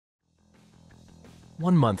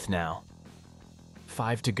1 month now.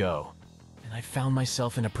 5 to go, and I found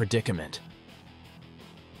myself in a predicament.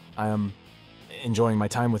 I am enjoying my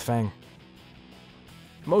time with Fang.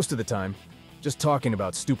 Most of the time, just talking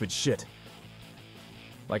about stupid shit.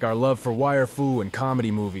 Like our love for wire fu and comedy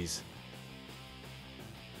movies.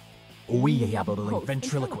 We are both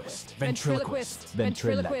ventriloquist. We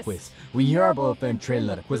are both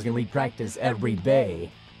ventriloquists and we practice every day.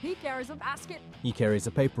 He carries a basket. He carries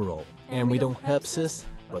a paper roll. And we don't help, sis.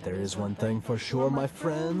 But there is one thing for sure, my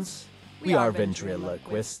friends. We are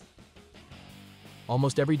ventriloquists.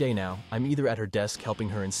 Almost every day now, I'm either at her desk helping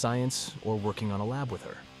her in science or working on a lab with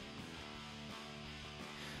her.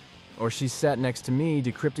 Or she's sat next to me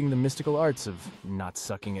decrypting the mystical arts of not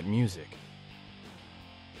sucking at music.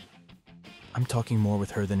 I'm talking more with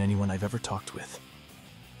her than anyone I've ever talked with.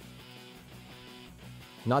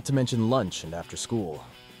 Not to mention lunch and after school.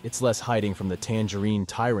 It's less hiding from the tangerine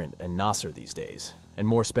tyrant and Nasser these days, and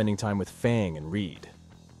more spending time with Fang and Reed.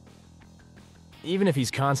 Even if he's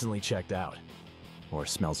constantly checked out, or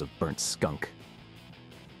smells of burnt skunk.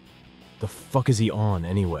 The fuck is he on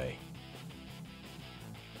anyway?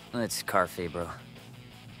 It's Carfey, bro.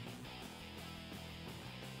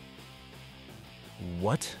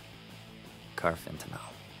 What? Carfentanil.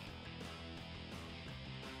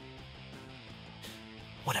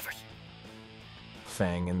 Whatever.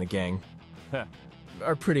 Fang and the gang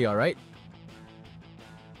are pretty alright.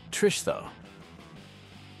 Trish, though.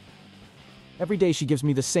 Every day she gives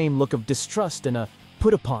me the same look of distrust and a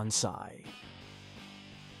put-upon sigh.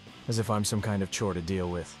 As if I'm some kind of chore to deal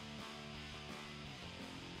with.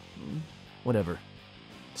 Whatever.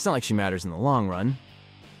 It's not like she matters in the long run.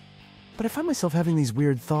 But I find myself having these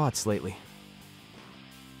weird thoughts lately.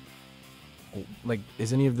 Like,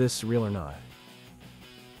 is any of this real or not?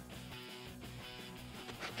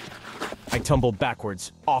 I tumble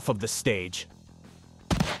backwards, off of the stage.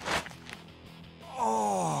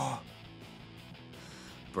 Oh!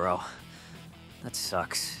 Bro, that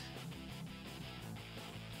sucks.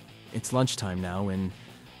 It's lunchtime now, and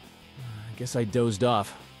I guess I dozed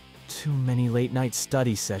off. Too many late-night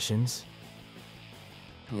study sessions.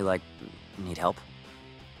 You, need help?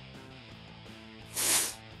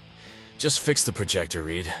 Just fix the projector,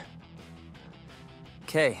 Reed.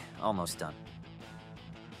 Okay, almost done.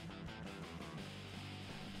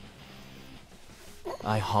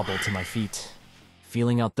 I hobble to my feet,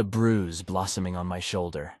 feeling out the bruise blossoming on my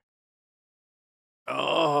shoulder.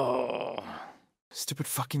 Oh, stupid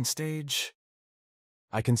fucking stage.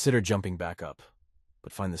 I consider jumping back up,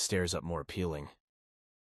 but find the stairs up more appealing.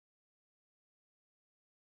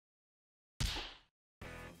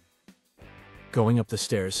 Going up the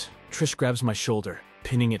stairs, Trish grabs my shoulder,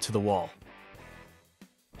 pinning it to the wall.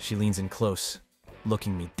 She leans in close,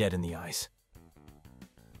 looking me dead in the eyes.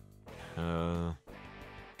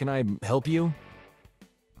 Can I help you?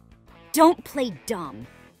 Don't play dumb.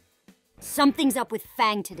 Something's up with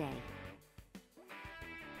Fang today.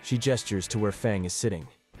 She gestures to where Fang is sitting.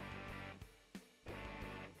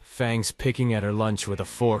 Fang's picking at her lunch with a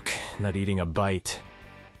fork, not eating a bite.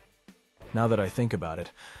 Now that I think about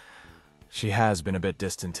it, she has been a bit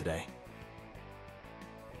distant today.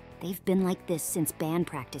 They've been like this since band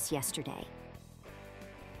practice yesterday.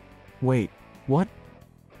 Wait, what?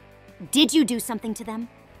 Did you do something to them?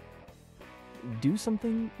 Do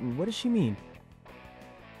something? What does she mean?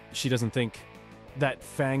 She doesn't think that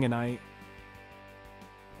Fang and I...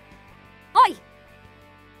 Oi!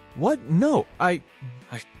 What? No, I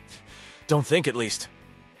don't think, at least.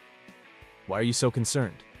 Why are you so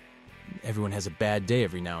concerned? Everyone has a bad day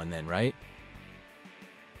every now and then, right?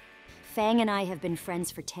 Fang and I have been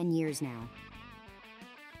friends for 10 years now.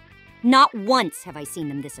 Not once have I seen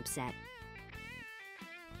them this upset.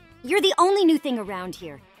 You're the only new thing around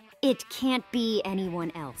here. It can't be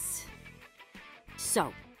anyone else.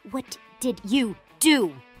 So, what did you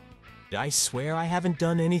do? I swear I haven't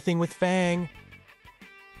done anything with Fang.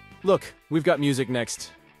 Look, we've got music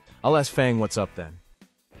next. I'll ask Fang what's up then.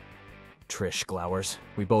 Trish glowers.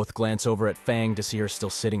 We both glance over at Fang to see her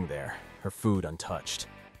still sitting there, her food untouched.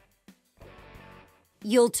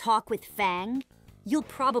 You'll talk with Fang? You'll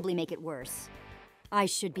probably make it worse. I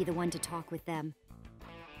should be the one to talk with them.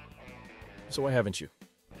 So why haven't you?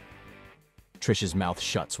 Trish's mouth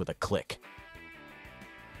shuts with a click.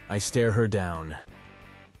 I stare her down.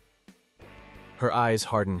 Her eyes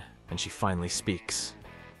harden, and she finally speaks.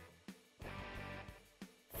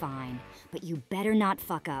 Fine, but you better not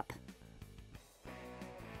fuck up.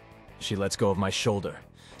 She lets go of my shoulder,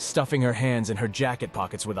 stuffing her hands in her jacket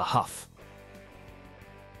pockets with a huff.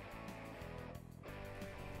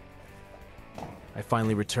 I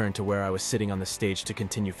finally return to where I was sitting on the stage to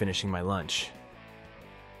continue finishing my lunch.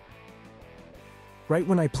 Right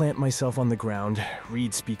when I plant myself on the ground,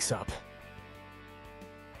 Reed speaks up.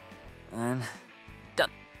 And done.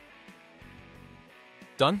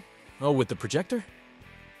 Done? Oh, with the projector?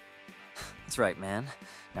 That's right, man.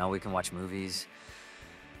 Now we can watch movies,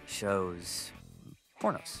 shows,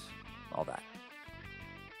 pornos, all that.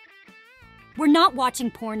 We're not watching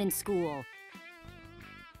porn in school.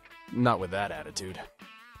 Not with that attitude.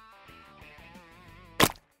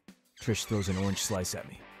 Trish throws an orange slice at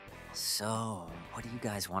me. So, what do you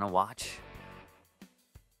guys want to watch?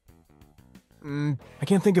 I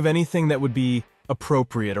can't think of anything that would be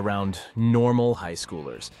appropriate around normal high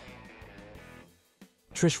schoolers.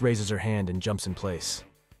 Trish raises her hand and jumps in place.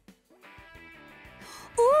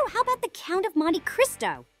 Ooh, how about the Count of Monte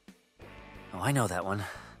Cristo? Oh, I know that one.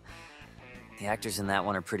 The actors in that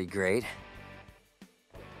one are pretty great.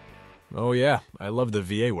 Oh yeah, I love the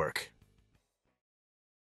VA work.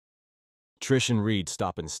 Trish and Reed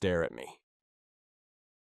stop and stare at me.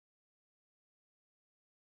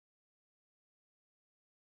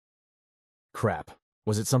 Crap.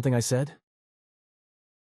 Was it something I said?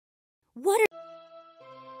 What are...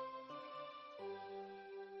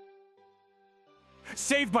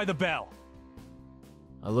 Saved by the bell!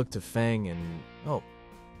 I looked to Fang and... Oh,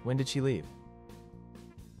 when did she leave?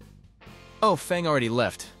 Oh, Fang already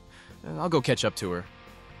left. I'll go catch up to her.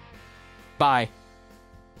 Bye.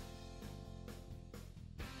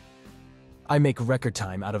 I make record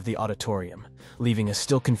time out of the auditorium, leaving a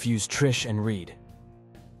still confused Trish and Reed.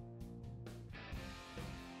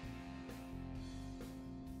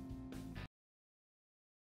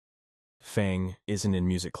 Fang isn't in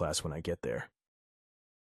music class when I get there.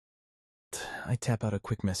 I tap out a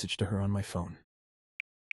quick message to her on my phone.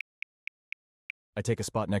 I take a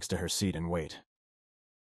spot next to her seat and wait.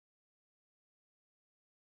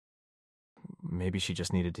 Maybe she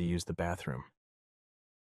just needed to use the bathroom.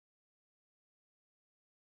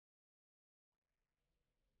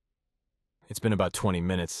 It's been about 20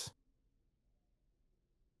 minutes.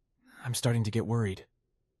 I'm starting to get worried.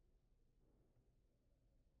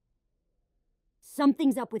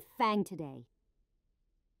 Something's up with Fang today.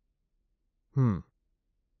 I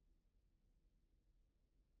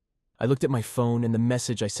looked at my phone and the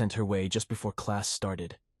message I sent her way just before class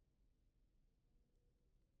started.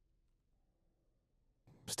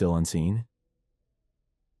 Still unseen?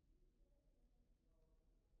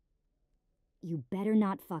 You better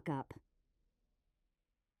not fuck up.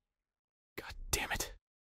 God damn it.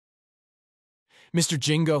 Mr.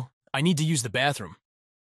 Jingo, I need to use the bathroom.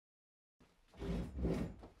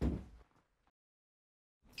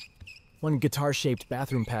 One guitar-shaped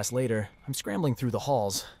bathroom pass later, I'm scrambling through the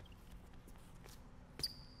halls.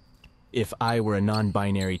 If I were a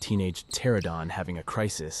non-binary teenage pterodon having a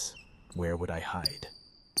crisis, where would I hide?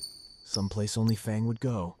 Someplace only Fang would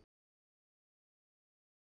go.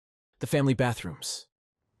 The family bathrooms.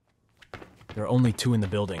 There are only 2 in the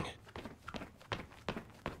building.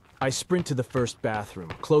 I sprint to the first bathroom,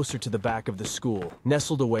 closer to the back of the school,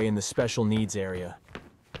 nestled away in the special needs area.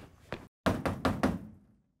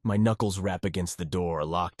 My knuckles rap against the door,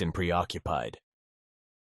 locked and preoccupied.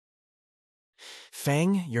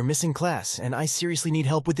 Fang, you're missing class, and I seriously need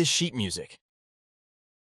help with this sheet music.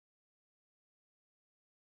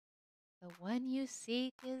 The one you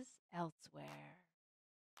seek is elsewhere.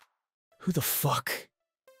 Who the fuck?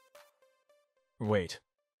 Wait.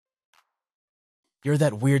 You're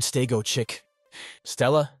that weird Stego chick,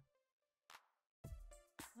 Stella?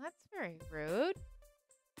 That's very rude.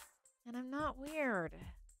 And I'm not weird.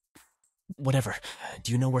 Whatever.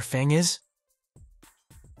 Do you know where Fang is?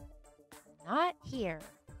 Not here.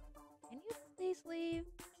 Can you please leave?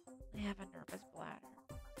 I have a nervous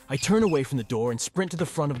bladder. I turn away from the door and sprint to the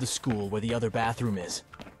front of the school where the other bathroom is.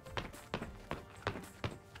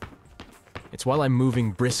 It's while I'm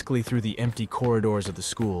moving briskly through the empty corridors of the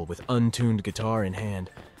school with untuned guitar in hand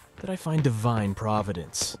that I find divine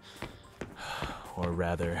providence. Or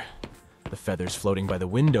rather, the feathers floating by the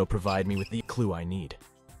window provide me with the clue I need.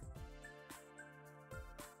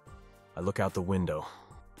 I look out the window,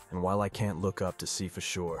 and while I can't look up to see for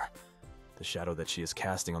sure, the shadow that she is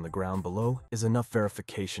casting on the ground below is enough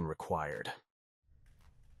verification required.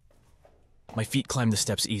 My feet climb the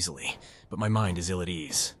steps easily, but my mind is ill at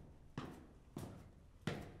ease.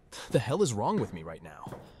 The hell is wrong with me right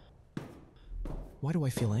now? Why do I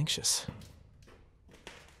feel anxious?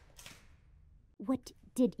 What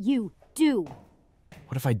did you do?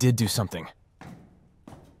 What if I did do something?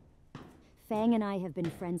 Fang and I have been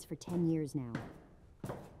friends for 10 years now.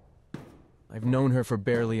 I've known her for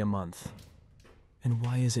barely a month. And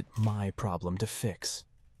why is it my problem to fix?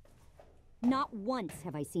 Not once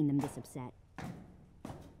have I seen them this upset.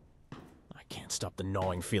 I Can't stop the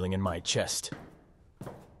gnawing feeling in my chest.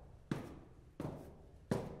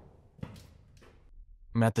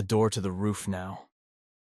 I'm at the door to the roof now.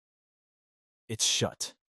 It's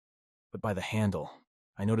shut, but by the handle,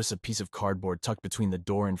 I notice a piece of cardboard tucked between the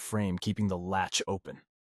door and frame, keeping the latch open.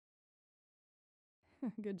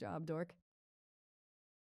 Good job, dork.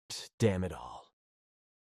 Damn it all.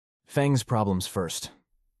 Fang's problems first.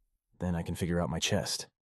 Then I can figure out my chest.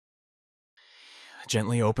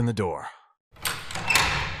 Gently open the door.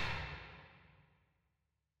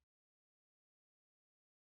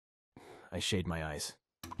 I shade my eyes.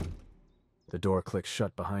 The door clicks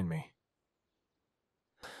shut behind me.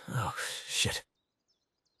 Oh, shit.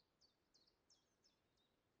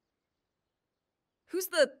 Who's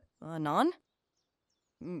the... Non?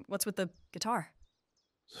 What's with the guitar?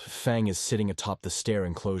 Fang is sitting atop the stair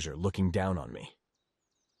enclosure, looking down on me.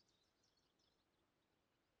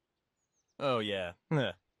 Oh, yeah.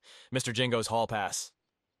 Mr. Jingo's hall pass.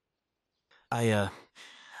 I,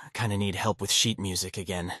 kinda need help with sheet music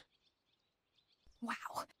again.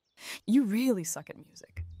 Wow. You really suck at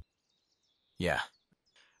music. Yeah,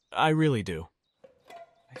 I really do.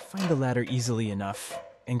 I find the ladder easily enough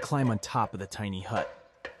and climb on top of the tiny hut.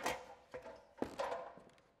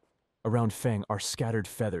 Around Fang are scattered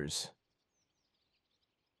feathers.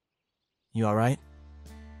 You alright?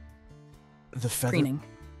 The feather... Preening.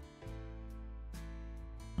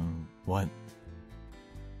 What?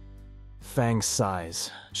 Fang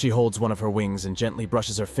sighs. She holds one of her wings and gently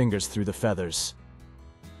brushes her fingers through the feathers.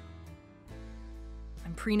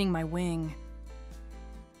 I'm preening my wing.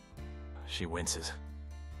 She winces.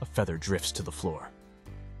 A feather drifts to the floor.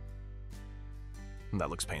 That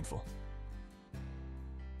looks painful.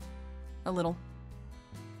 A little.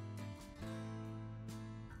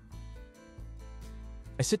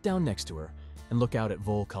 I sit down next to her and look out at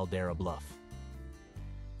Volcano Bluff.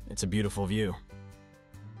 It's a beautiful view.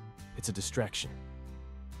 It's a distraction.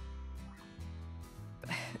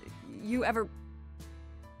 You ever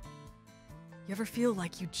feel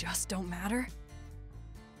like you just don't matter?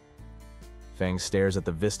 Fang stares at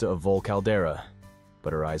the vista of Volcaldera,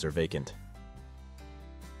 but her eyes are vacant.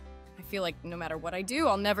 I feel like no matter what I do,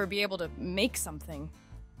 I'll never be able to make something.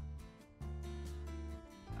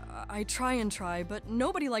 I try and try, but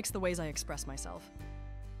nobody likes the ways I express myself.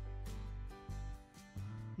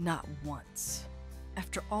 Not once.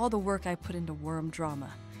 After all the work I put into Worm Drama,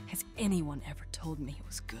 has anyone ever told me it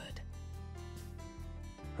was good?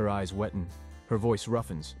 Her eyes wetten, her voice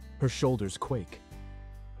roughens, her shoulders quake.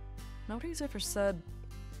 Nobody's ever said,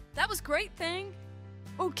 "That was great, Thing.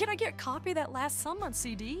 Oh, can I get a copy of that last song on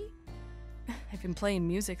CD?" I've been playing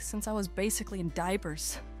music since I was basically in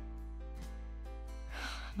diapers.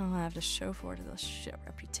 And all I have to show for it is a shit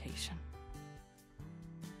reputation.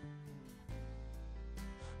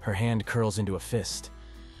 Her hand curls into a fist.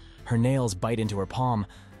 Her nails bite into her palm,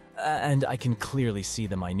 and I can clearly see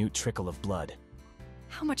the minute trickle of blood.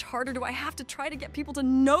 How much harder do I have to try to get people to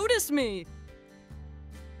notice me?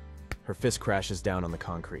 Her fist crashes down on the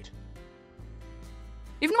concrete.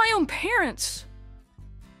 Even my own parents.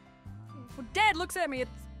 When Dad looks at me,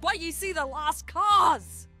 it's why you see the lost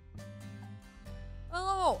cause.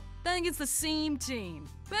 Oh, think it's the same team.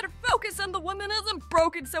 Better focus on the woman isn't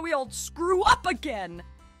broken so we all screw up again.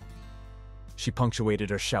 She punctuated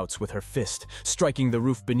her shouts with her fist, striking the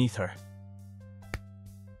roof beneath her.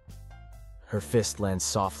 Her fist lands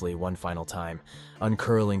softly one final time,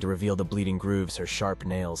 uncurling to reveal the bleeding grooves her sharp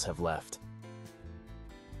nails have left.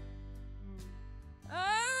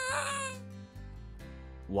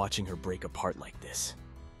 Watching her break apart like this,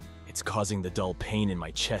 it's causing the dull pain in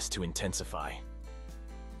my chest to intensify.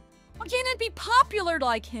 Why can't it be popular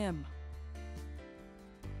like him?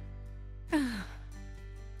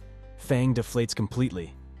 Fang deflates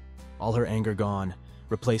completely, all her anger gone,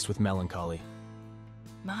 replaced with melancholy.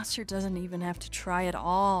 Monster doesn't even have to try at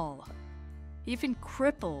all. Even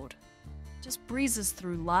crippled, just breezes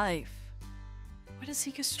through life. Why does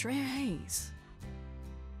he go strays?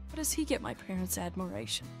 Why does he get my parents'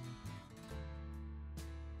 admiration?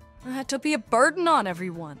 I had to be a burden on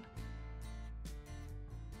everyone.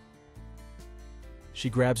 She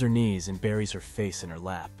grabs her knees and buries her face in her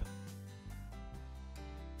lap.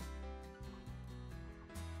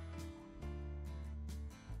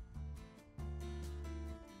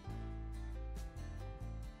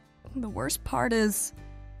 The worst part is,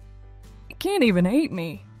 it can't even hate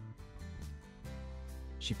me.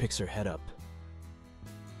 She picks her head up.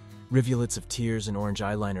 Rivulets of tears and orange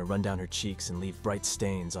eyeliner run down her cheeks and leave bright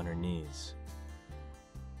stains on her knees.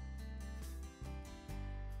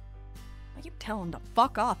 I can tell him to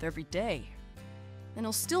fuck off every day, and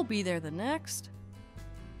he'll still be there the next.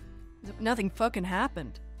 as if nothing fucking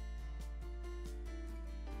happened.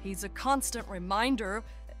 He's a constant reminder of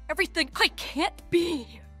everything I can't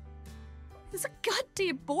be. He's a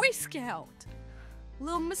goddamn Boy Scout.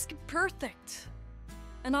 Little Mr. Perfect.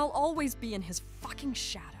 And I'll always be in his fucking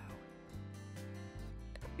shadow.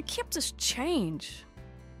 We can't just change.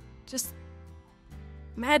 Just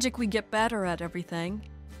magically get better at everything.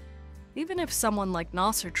 Even if someone like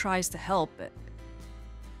Nasser tries to help it.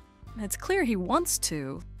 It's clear he wants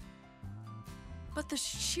to. But the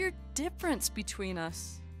sheer difference between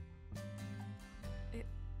us,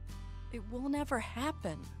 it will never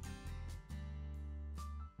happen.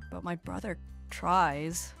 But my brother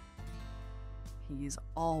tries. He's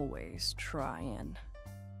always trying.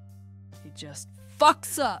 He just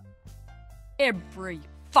fucks up every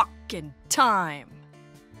fucking time.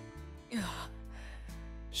 Ugh.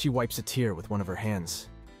 She wipes a tear with one of her hands,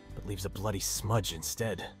 but leaves a bloody smudge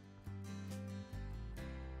instead.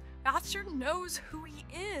 Nasser knows who he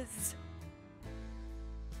is.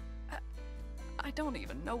 I don't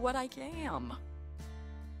even know what I am.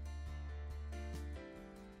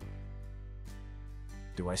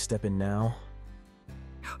 Do I step in now?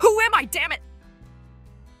 Who am I, damn it?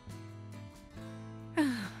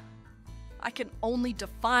 I can only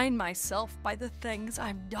define myself by the things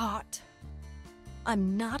I'm not.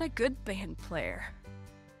 I'm not a good band player.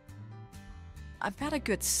 I'm not a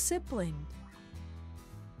good sibling.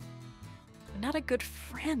 I'm not a good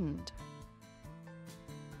friend.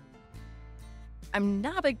 I'm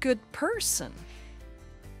not a good person.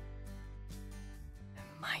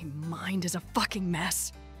 My mind is a fucking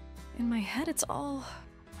mess. In my head, it's all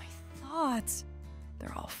my thoughts.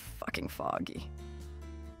 They're all fucking foggy.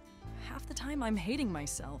 Half the time, I'm hating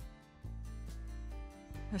myself.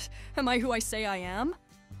 Am I who I say I am?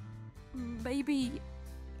 Maybe.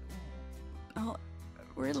 Oh,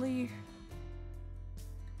 really?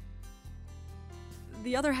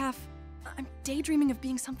 The other half, I'm daydreaming of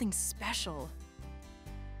being something special.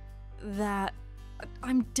 That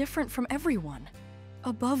I'm different from everyone.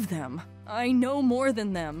 Above them. I know more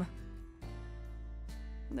than them.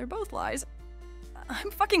 They're both lies.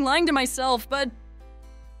 I'm fucking lying to myself, but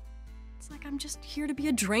it's like I'm just here to be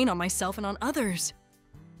a drain on myself and on others.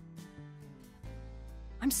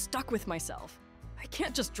 I'm stuck with myself. I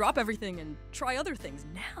can't just drop everything and try other things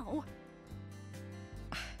now.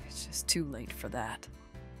 It's just too late for that.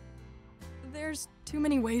 There's too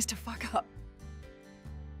many ways to fuck up.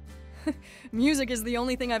 Music is the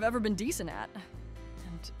only thing I've ever been decent at.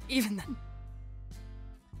 And even then...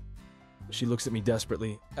 She looks at me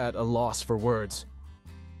desperately, at a loss for words.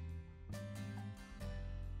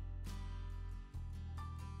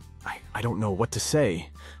 I don't know what to say.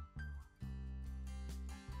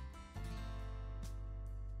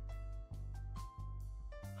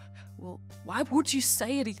 Well, why would you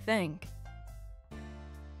say anything?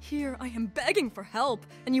 Here I am begging for help,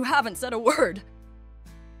 and you haven't said a word.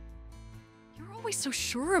 You're always so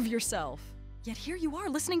sure of yourself. Yet here you are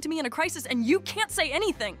listening to me in a crisis, and you can't say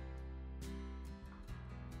anything.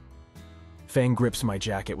 Fang grips my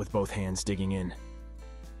jacket with both hands, digging in.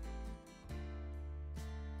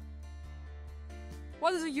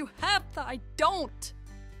 What is it you have that I don't?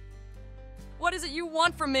 What is it you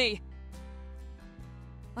want from me?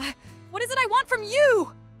 What is it I want from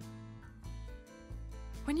you?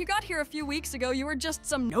 When you got here a few weeks ago, you were just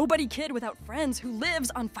some nobody kid without friends who lives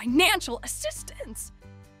on financial assistance.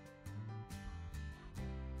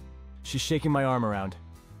 She's shaking my arm around.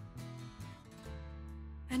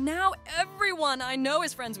 And now everyone I know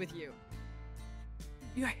is friends with you.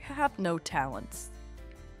 You have no talents.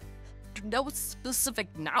 No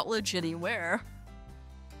specific knowledge anywhere.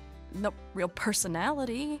 No real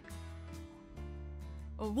personality.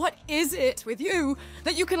 What is it with you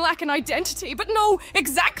that you can lack an identity but know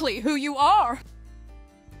exactly who you are?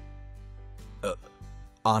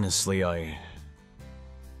 Honestly, I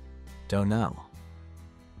don't know.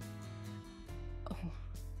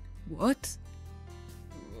 What?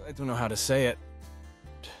 I don't know how to say it.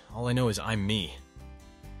 All I know is I'm me.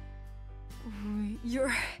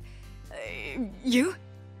 You're... you?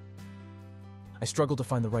 I struggle to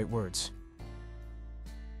find the right words.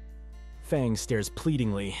 Fang stares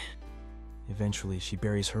pleadingly. Eventually, she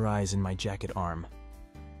buries her eyes in my jacket arm.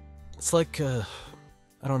 It's like, I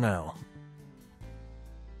don't know.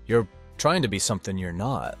 You're trying to be something you're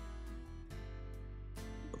not.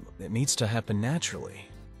 It needs to happen naturally.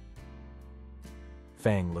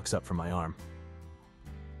 Fang looks up from my arm.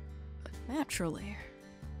 Naturally.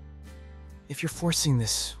 If you're forcing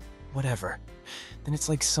this, whatever, then it's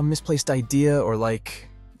like some misplaced idea or like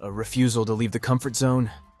a refusal to leave the comfort zone.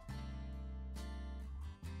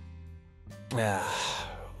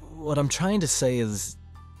 What I'm trying to say is,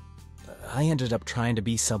 I ended up trying to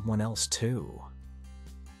be someone else too.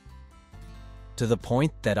 To the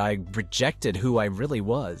point that I rejected who I really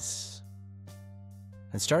was.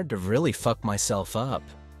 And started to really fuck myself up.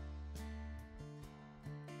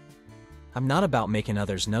 I'm not about making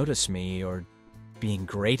others notice me or being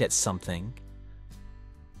great at something.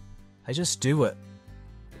 I just do what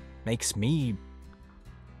makes me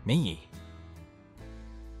me.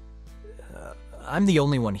 I'm the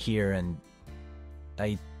only one here, and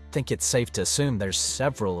I think it's safe to assume there's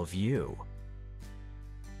several of you.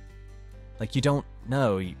 Like, you don't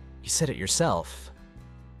know, you said it yourself.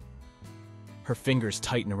 Her fingers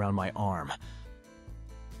tighten around my arm.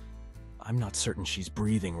 I'm not certain she's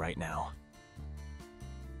breathing right now.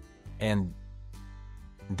 And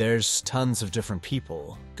there's tons of different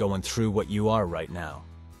people going through what you are right now.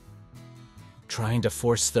 Trying to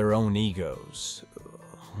force their own egos,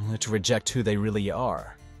 to reject who they really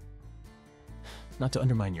are. Not to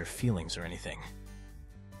undermine your feelings or anything.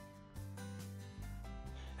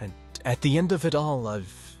 And at the end of it all,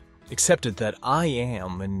 I've accepted that I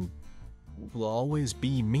am and will always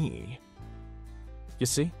be me. You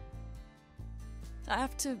see? I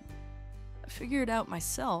have to figure it out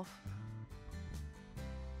myself.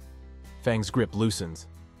 Fang's grip loosens.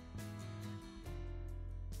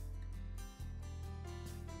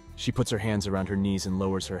 She puts her hands around her knees and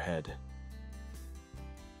lowers her head.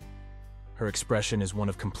 Her expression is one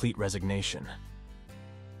of complete resignation.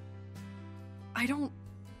 I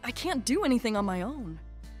can't do anything on my own.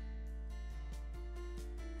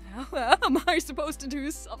 How am I supposed to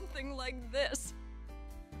do something like this?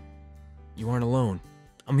 You aren't alone.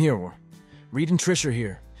 I'm here. Reed and Trish are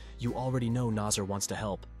here. You already know Nasser wants to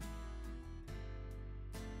help.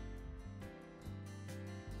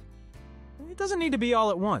 It doesn't need to be all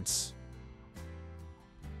at once.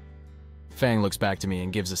 Fang looks back to me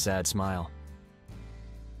and gives a sad smile.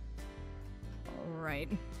 All right.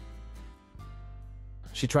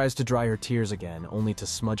 She tries to dry her tears again, only to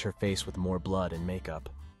smudge her face with more blood and makeup.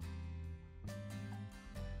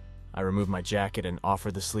 I remove my jacket and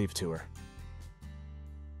offer the sleeve to her.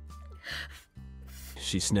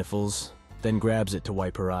 She sniffles, then grabs it to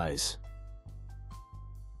wipe her eyes.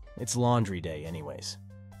 It's laundry day anyways.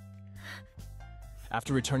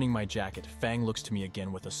 After returning my jacket, Fang looks to me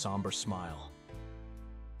again with a somber smile.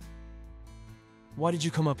 Why did you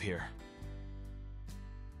come up here?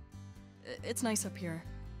 It's nice up here.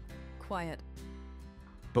 Quiet.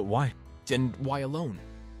 But why? And why alone?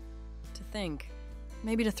 To think.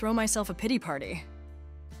 Maybe to throw myself a pity party.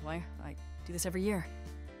 Why? I do this every year.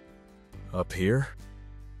 Up here?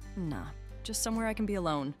 Nah, just somewhere I can be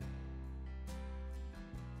alone.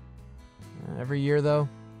 Every year, though?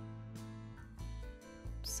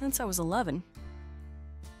 Since I was 11.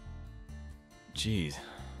 Jeez,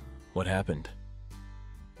 what happened?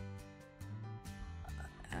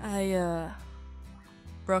 I,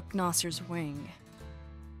 broke Nasser's wing.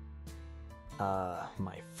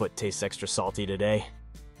 My foot tastes extra salty today.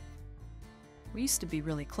 We used to be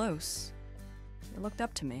really close. He looked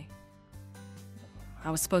up to me. I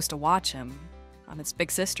was supposed to watch him. I'm his big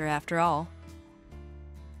sister, after all.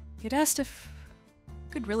 He'd asked if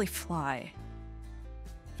I could really fly.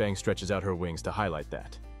 Fang stretches out her wings to highlight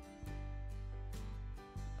that.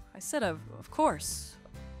 I said, of course.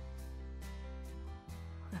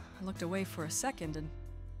 I looked away for a second, and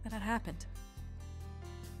then it happened.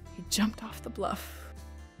 He jumped off the bluff.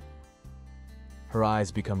 Her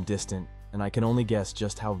eyes become distant, and I can only guess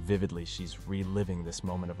just how vividly she's reliving this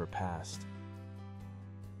moment of her past.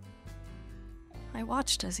 I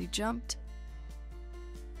watched as he jumped,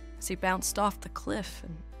 as he bounced off the cliff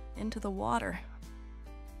and into the water.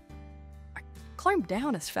 I climbed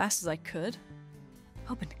down as fast as I could,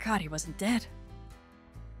 hoping to God he wasn't dead.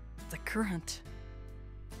 The current.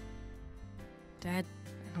 Dad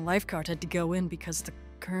and a lifeguard had to go in because the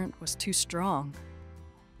current was too strong.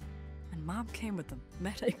 And Mom came with the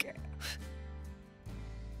medic.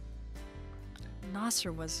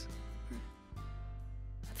 Nasser was...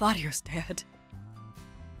 I thought he was dead.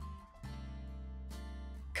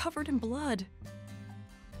 Covered in blood.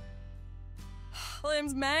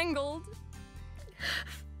 Limbs mangled.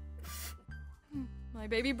 My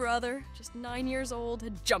baby brother, just 9 years old,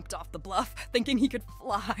 had jumped off the bluff, thinking he could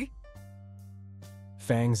fly.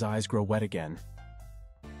 Fang's eyes grow wet again.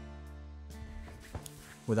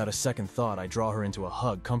 Without a second thought, I draw her into a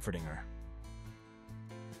hug, comforting her.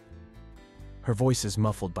 Her voice is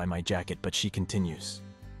muffled by my jacket, but she continues.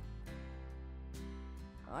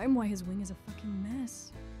 I'm why his wing is a fucking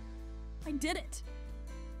mess. I did it.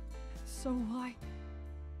 So why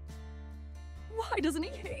doesn't he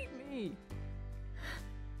hate me?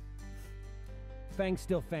 Fang's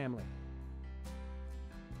still family.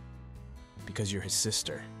 Because you're his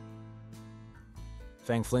sister.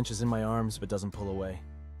 Fang flinches in my arms, but doesn't pull away.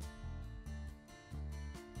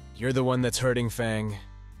 You're the one that's hurting, Fang,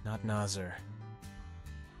 not Nazar.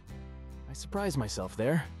 I surprised myself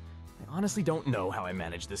there. I honestly don't know how I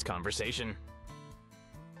managed this conversation.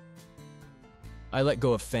 I let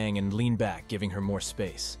go of Fang and lean back, giving her more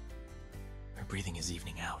space. Her breathing is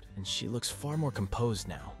evening out, and she looks far more composed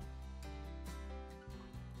now.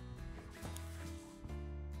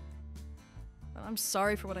 I'm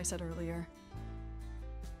sorry for what I said earlier.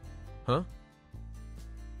 Huh?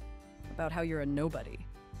 About how you're a nobody.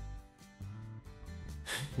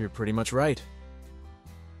 You're pretty much right.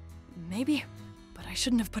 Maybe, but I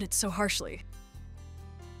shouldn't have put it so harshly.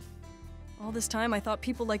 All this time I thought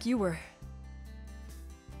people like you were...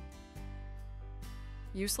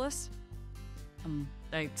 useless?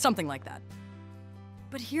 Something like that.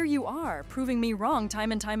 But here you are, proving me wrong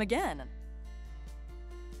time and time again.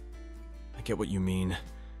 I get what you mean.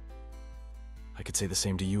 I could say the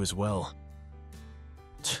same to you as well.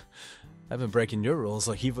 I've been breaking your rules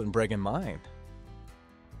like you've been breaking mine.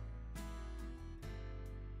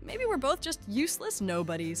 Maybe we're both just useless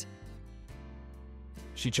nobodies.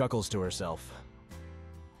 She chuckles to herself.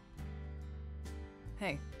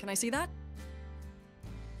 Hey, can I see that?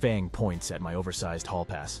 Fang points at my oversized hall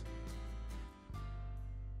pass.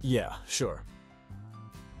 Yeah, sure.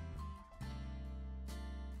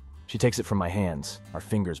 She takes it from my hands, our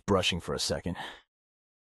fingers brushing for a second.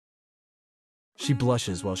 She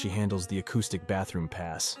blushes while she handles the acoustic bathroom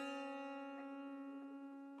pass.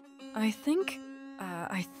 I think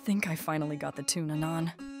I finally got the tune,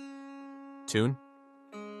 Anon. Tune?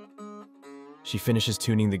 She finishes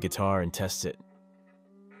tuning the guitar and tests it.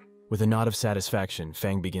 With a nod of satisfaction,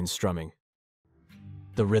 Fang begins strumming.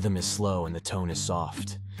 The rhythm is slow and the tone is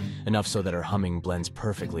soft, enough so that her humming blends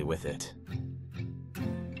perfectly with it.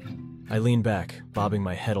 I lean back, bobbing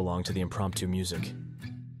my head along to the impromptu music.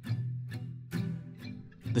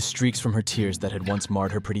 The streaks from her tears that had once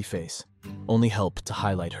marred her pretty face only help to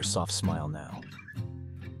highlight her soft smile now.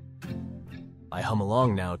 I hum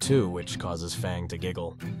along now too, which causes Fang to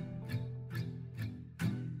giggle.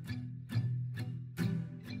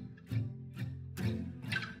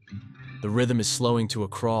 The rhythm is slowing to a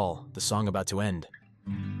crawl, the song about to end.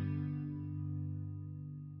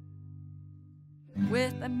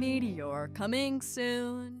 With a meteor coming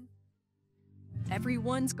soon,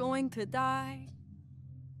 everyone's going to die.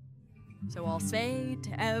 So I'll say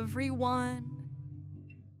to everyone,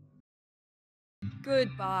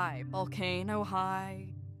 goodbye, Volcano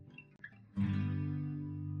High.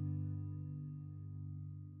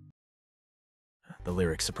 The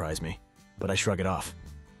lyrics surprise me, but I shrug it off.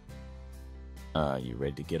 You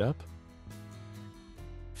ready to get up?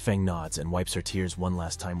 Fang nods and wipes her tears one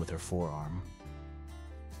last time with her forearm.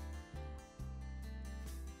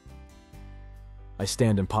 I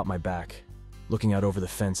stand and pop my back, looking out over the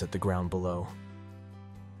fence at the ground below.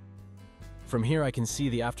 From here I can see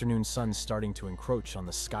the afternoon sun starting to encroach on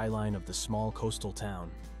the skyline of the small coastal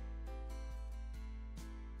town.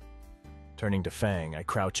 Turning to Fang, I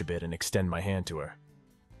crouch a bit and extend my hand to her.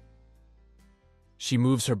 She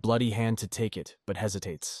moves her bloody hand to take it, but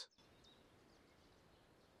hesitates.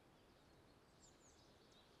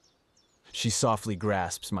 She softly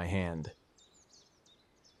grasps my hand.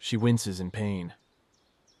 She winces in pain.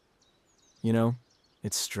 You know,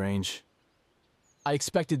 it's strange. I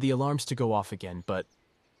expected the alarms to go off again, but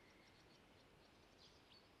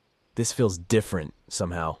this feels different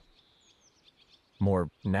somehow.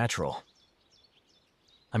 More natural.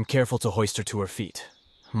 I'm careful to hoist her to her feet,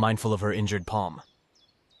 mindful of her injured palm.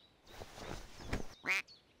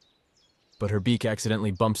 But her beak accidentally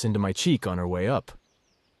bumps into my cheek on her way up.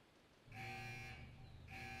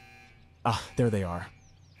 Ah, there they are.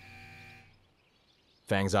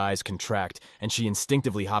 Fang's eyes contract, and she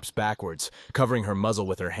instinctively hops backwards, covering her muzzle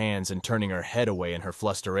with her hands and turning her head away in her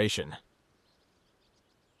flusteration.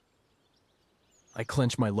 I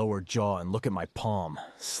clench my lower jaw and look at my palm,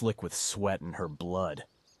 slick with sweat and her blood.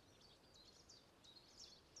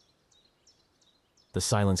 The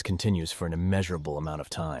silence continues for an immeasurable amount of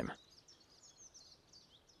time.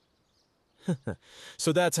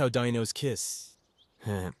 So that's how dinos kiss.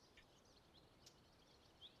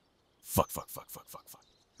 Fuck.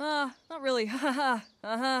 Not really. Haha.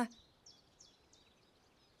 I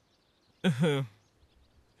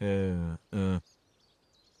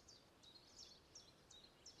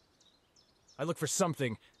look for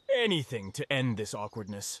something, anything to end this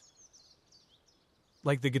awkwardness.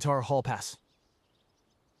 Like the guitar hall pass.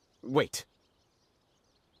 Wait.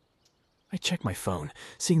 I check my phone,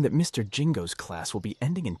 seeing that Mr. Jingo's class will be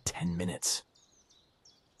ending in 10 minutes.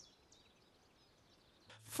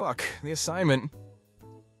 Fuck, the assignment.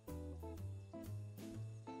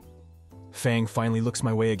 Fang finally looks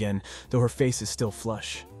my way again, though her face is still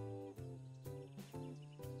flush.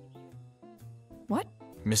 What?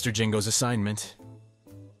 Mr. Jingo's assignment.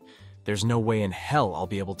 There's no way in hell I'll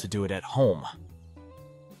be able to do it at home.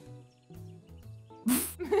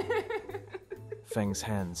 Fang's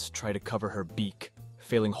hands try to cover her beak,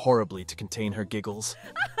 failing horribly to contain her giggles.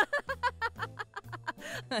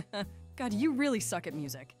 God, you really suck at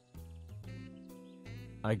music.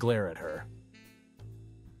 I glare at her.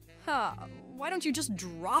 Huh, why don't you just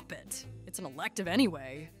drop it? It's an elective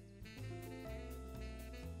anyway.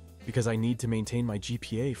 Because I need to maintain my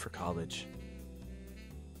GPA for college.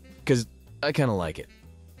 Because I kinda like it.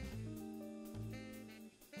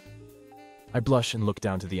 I blush and look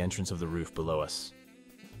down to the entrance of the roof below us.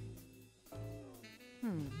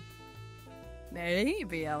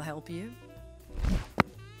 Maybe I'll help you.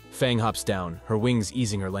 Fang hops down, her wings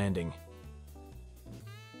easing her landing.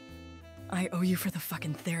 I owe you for the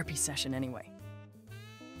fucking therapy session anyway.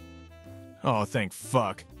 Oh, thank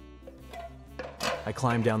fuck. I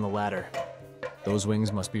climb down the ladder. Those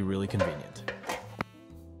wings must be really convenient.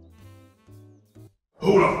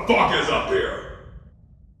 Who the fuck is up here?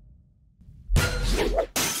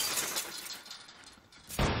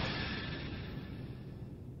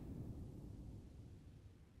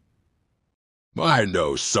 I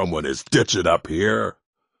know someone is ditching up here.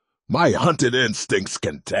 My hunted instincts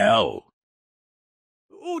can tell.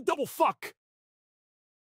 Oh, double fuck!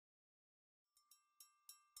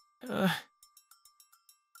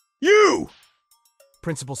 You!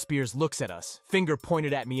 Principal Spears looks at us, finger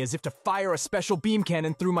pointed at me as if to fire a special beam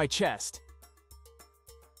cannon through my chest.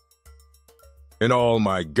 In all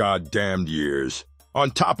my goddamned years, on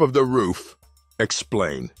top of the roof.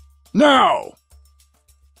 Explain. Now!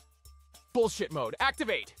 Bullshit mode,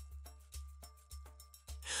 activate!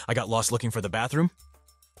 I got lost looking for the bathroom.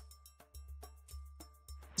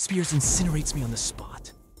 Spears incinerates me on the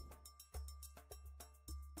spot.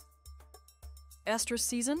 Estrus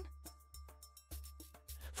season?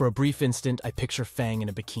 For a brief instant, I picture Fang in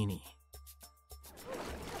a bikini.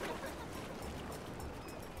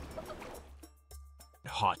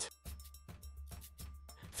 Hot.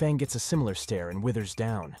 Fang gets a similar stare and withers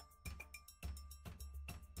down.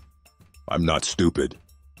 I'm not stupid.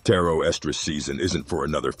 Tarot estrus season isn't for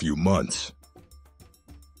another few months.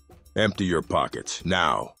 Empty your pockets,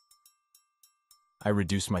 now. I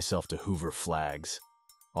reduced myself to Hoover flags.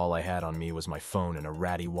 All I had on me was my phone and a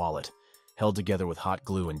ratty wallet, held together with hot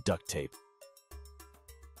glue and duct tape.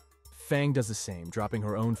 Fang does the same, dropping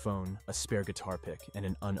her own phone, a spare guitar pick, and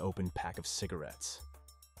an unopened pack of cigarettes.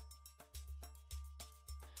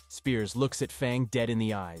 Spears looks at Fang dead in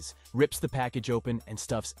the eyes, rips the package open, and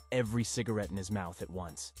stuffs every cigarette in his mouth at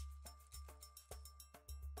once.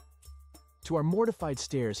 To our mortified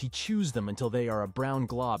stares, he chews them until they are a brown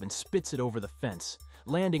glob and spits it over the fence,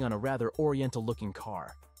 landing on a rather oriental-looking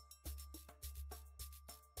car.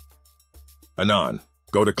 Anon,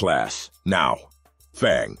 go to class, now.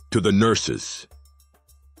 Fang, to the nurses.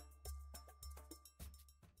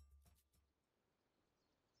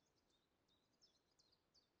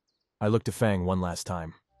 I look to Fang one last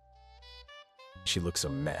time. She looks a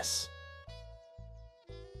mess.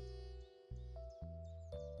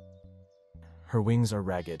 Her wings are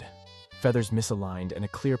ragged, feathers misaligned, and a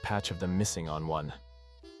clear patch of them missing on one.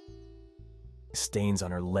 Stains on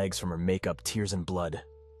her legs from her makeup, tears and blood.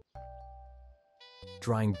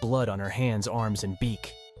 Drying blood on her hands, arms, and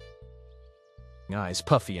beak. Eyes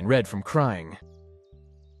puffy and red from crying.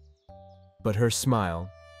 But her smile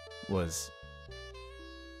was...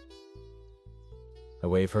 I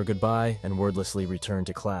wave her goodbye and wordlessly return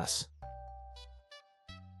to class.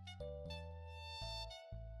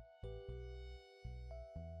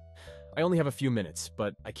 I only have a few minutes,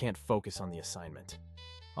 but I can't focus on the assignment.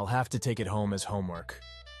 I'll have to take it home as homework.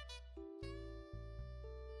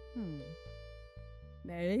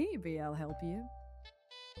 Maybe I'll help you.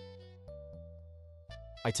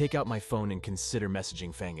 I take out my phone and consider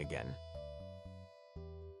messaging Fang again.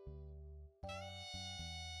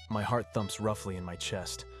 My heart thumps roughly in my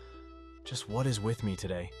chest. Just what is with me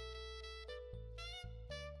today?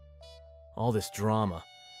 All this drama.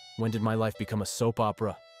 When did my life become a soap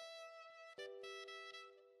opera?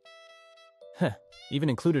 Heh, even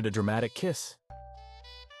included a dramatic kiss.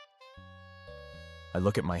 I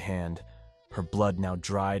look at my hand, her blood now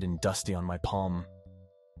dried and dusty on my palm.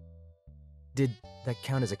 Did that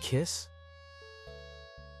count as a kiss?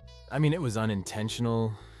 I mean, it was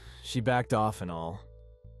unintentional. She backed off and all.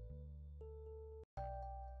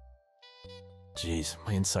 Jeez,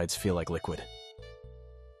 my insides feel like liquid.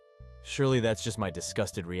 Surely that's just my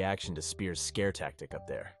disgusted reaction to Spear's scare tactic up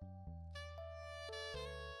there.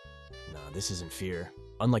 Nah, this isn't fear.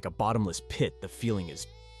 Unlike a bottomless pit, the feeling is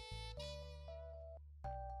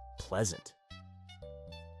pleasant.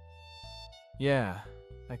 Yeah,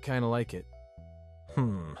 I kinda like it.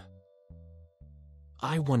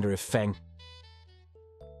 I wonder if Fang...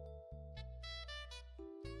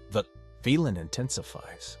 The feeling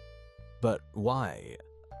intensifies. But why?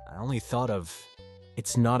 I only thought of...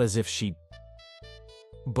 It's not as if she...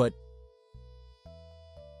 But...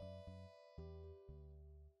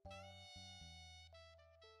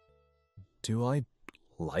 Do I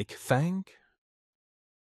like Fang?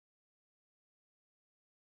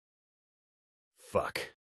 Fuck.